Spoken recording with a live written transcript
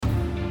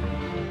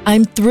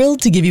I'm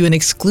thrilled to give you an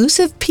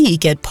exclusive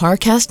peek at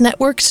Parcast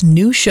Network's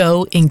new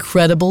show,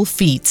 Incredible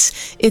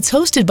Feats. It's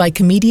hosted by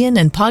comedian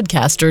and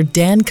podcaster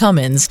Dan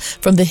Cummins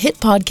from the hit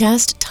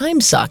podcast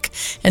Time Suck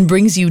and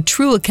brings you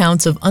true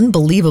accounts of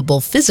unbelievable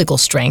physical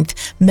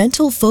strength,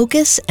 mental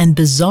focus, and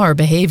bizarre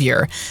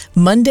behavior.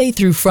 Monday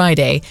through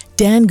Friday,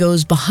 Dan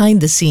goes behind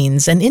the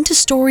scenes and into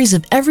stories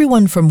of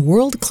everyone from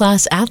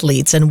world-class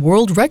athletes and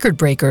world record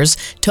breakers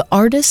to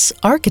artists,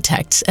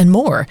 architects, and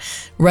more.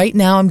 Right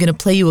now, I'm going to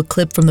play you a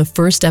clip from the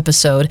first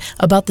episode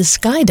about the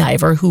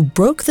skydiver who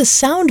broke the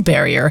sound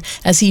barrier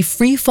as he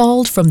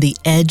free-falled from the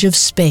edge of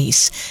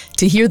space.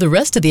 To hear the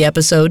rest of the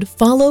episode,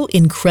 follow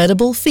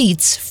Incredible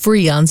Feats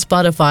free on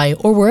Spotify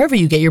or wherever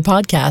you get your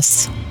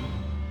podcasts.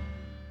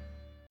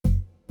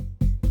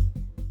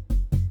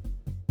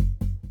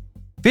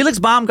 Felix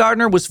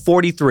Baumgartner was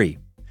 43.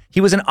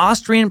 He was an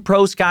Austrian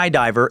pro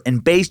skydiver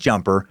and base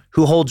jumper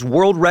who holds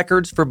world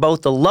records for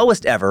both the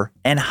lowest ever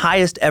and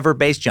highest ever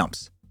base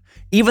jumps,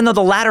 even though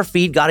the latter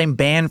feat got him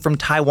banned from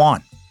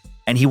Taiwan.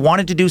 And he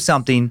wanted to do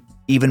something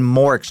even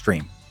more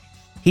extreme.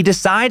 He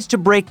decides to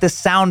break the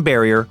sound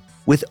barrier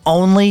with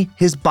only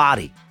his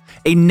body,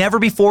 a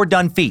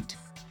never-before-done feat.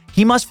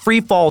 He must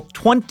free fall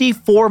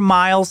 24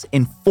 miles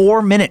in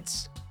 4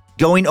 minutes,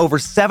 going over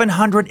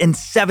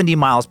 770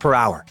 miles per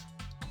hour.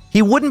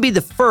 He wouldn't be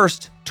the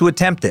first to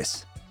attempt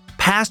this.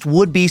 Past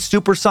would-be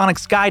supersonic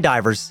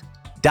skydivers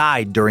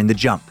died during the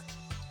jump.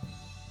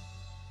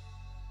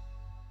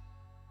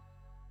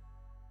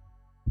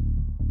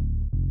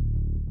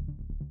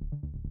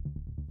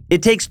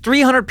 It takes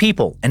 300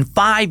 people and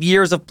 5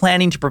 years of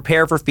planning to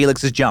prepare for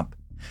Felix's jump.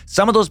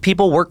 Some of those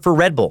people work for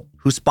Red Bull,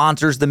 who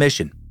sponsors the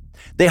mission.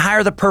 They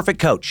hire the perfect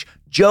coach,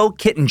 Joe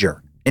Kittinger,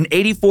 an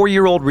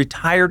 84-year-old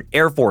retired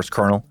Air Force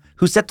colonel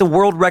who set the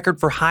world record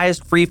for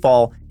highest free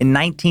fall in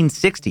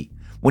 1960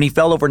 when he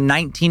fell over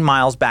 19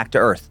 miles back to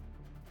Earth.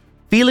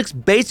 Felix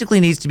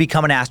basically needs to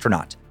become an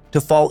astronaut to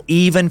fall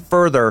even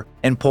further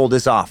and pull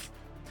this off.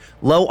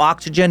 Low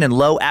oxygen and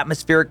low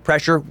atmospheric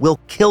pressure will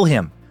kill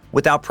him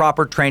without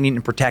proper training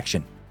and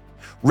protection.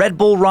 Red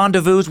Bull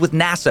rendezvous with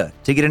NASA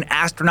to get an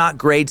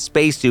astronaut-grade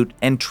spacesuit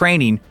and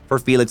training for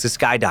Felix's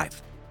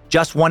skydive.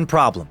 Just one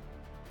problem.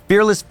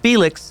 Fearless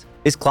Felix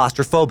is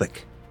claustrophobic.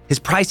 His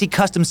pricey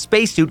custom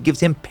spacesuit gives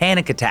him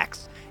panic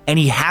attacks, and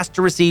he has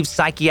to receive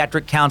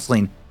psychiatric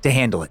counseling to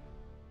handle it.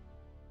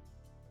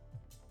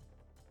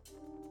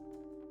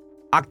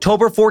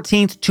 October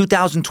 14th,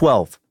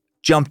 2012,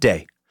 jump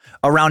day.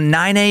 Around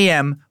 9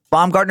 a.m.,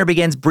 Baumgartner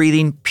begins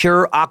breathing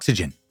pure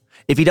oxygen.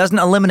 If he doesn't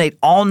eliminate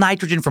all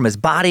nitrogen from his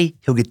body,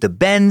 he'll get the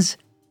bends,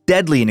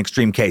 deadly in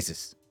extreme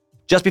cases.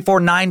 Just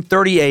before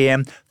 9:30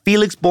 a.m.,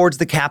 Felix boards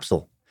the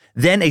capsule.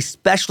 Then a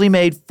specially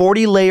made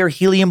 40-layer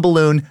helium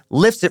balloon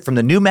lifts it from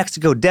the New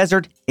Mexico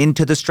desert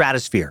into the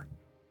stratosphere.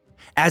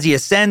 As he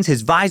ascends,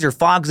 his visor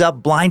fogs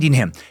up, blinding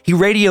him. He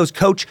radios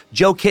Coach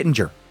Joe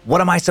Kittinger,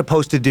 "What am I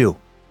supposed to do?"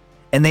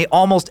 And they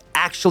almost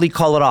actually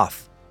call it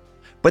off,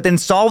 but then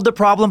solve the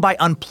problem by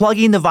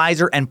unplugging the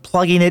visor and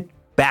plugging it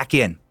back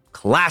in.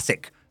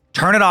 Classic.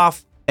 Turn it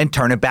off and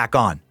turn it back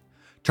on.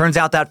 Turns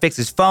out that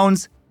fixes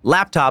phones,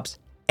 laptops,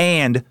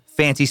 and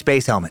fancy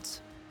space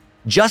helmets.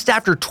 Just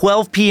after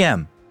 12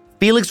 p.m.,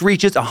 Felix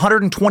reaches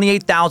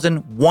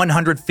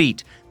 128,100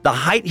 feet, the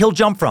height he'll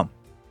jump from.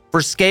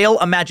 For scale,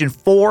 imagine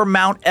 4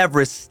 Mount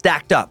Everests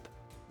stacked up.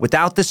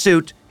 Without the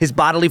suit, his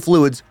bodily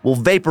fluids will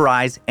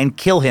vaporize and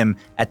kill him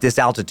at this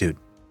altitude.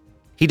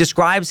 He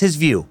describes his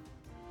view.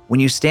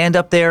 When you stand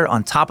up there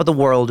on top of the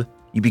world,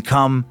 you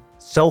become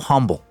so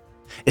humble.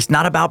 It's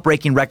not about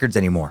breaking records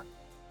anymore.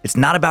 It's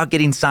not about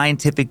getting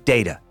scientific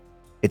data.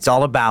 It's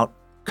all about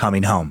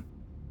coming home.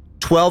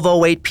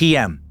 12:08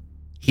 p.m.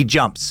 He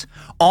jumps.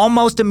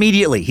 Almost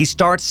immediately, he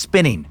starts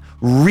spinning.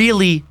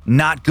 Really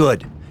not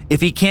good.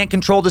 If he can't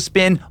control the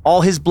spin,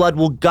 all his blood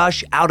will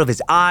gush out of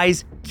his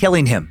eyes,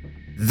 killing him.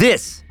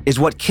 This is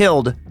what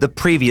killed the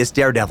previous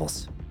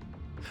daredevils.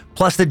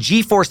 Plus, the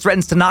G-force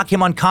threatens to knock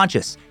him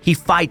unconscious. He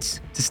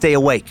fights to stay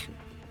awake.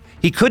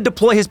 He could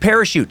deploy his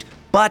parachute,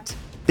 but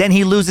then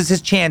he loses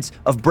his chance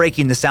of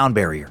breaking the sound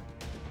barrier.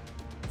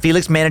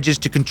 Felix manages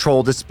to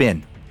control the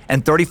spin,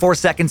 and 34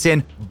 seconds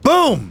in,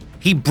 boom!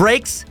 He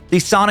breaks the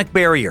sonic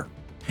barrier.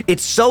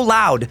 It's so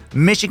loud,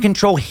 Mission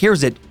Control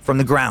hears it from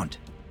the ground.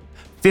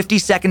 50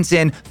 seconds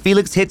in,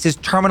 Felix hits his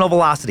terminal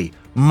velocity,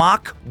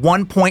 Mach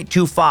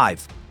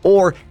 1.25,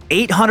 or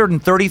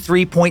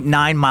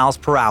 833.9 miles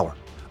per hour.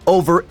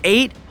 Over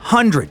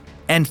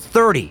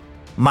 830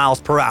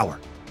 miles per hour.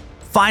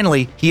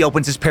 Finally, he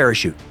opens his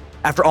parachute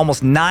after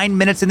almost 9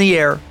 minutes in the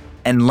air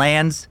and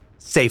lands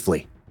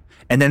safely,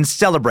 and then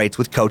celebrates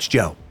with Coach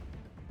Joe.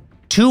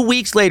 2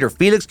 weeks later,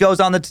 Felix goes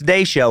on the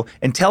Today Show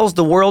and tells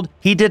the world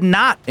he did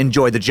not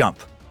enjoy the jump.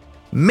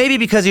 Maybe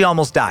because he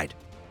almost died.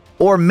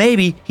 Or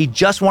maybe he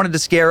just wanted to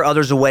scare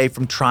others away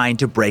from trying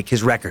to break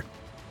his record.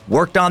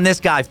 Worked on this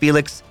guy,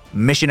 Felix.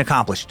 Mission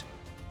accomplished.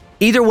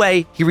 Either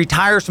way, he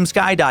retires from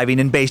skydiving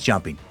and base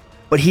jumping,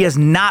 but he has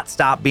not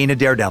stopped being a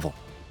daredevil.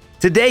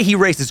 Today, he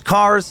races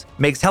cars,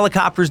 makes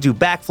helicopters do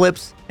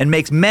backflips, and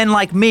makes men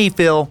like me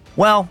feel,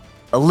 well,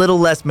 a little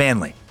less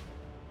manly.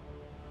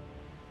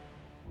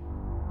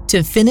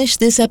 To finish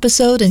this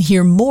episode and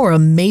hear more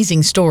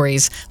amazing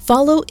stories,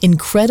 follow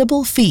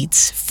Incredible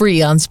Feats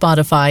free on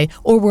Spotify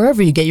or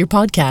wherever you get your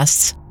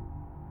podcasts.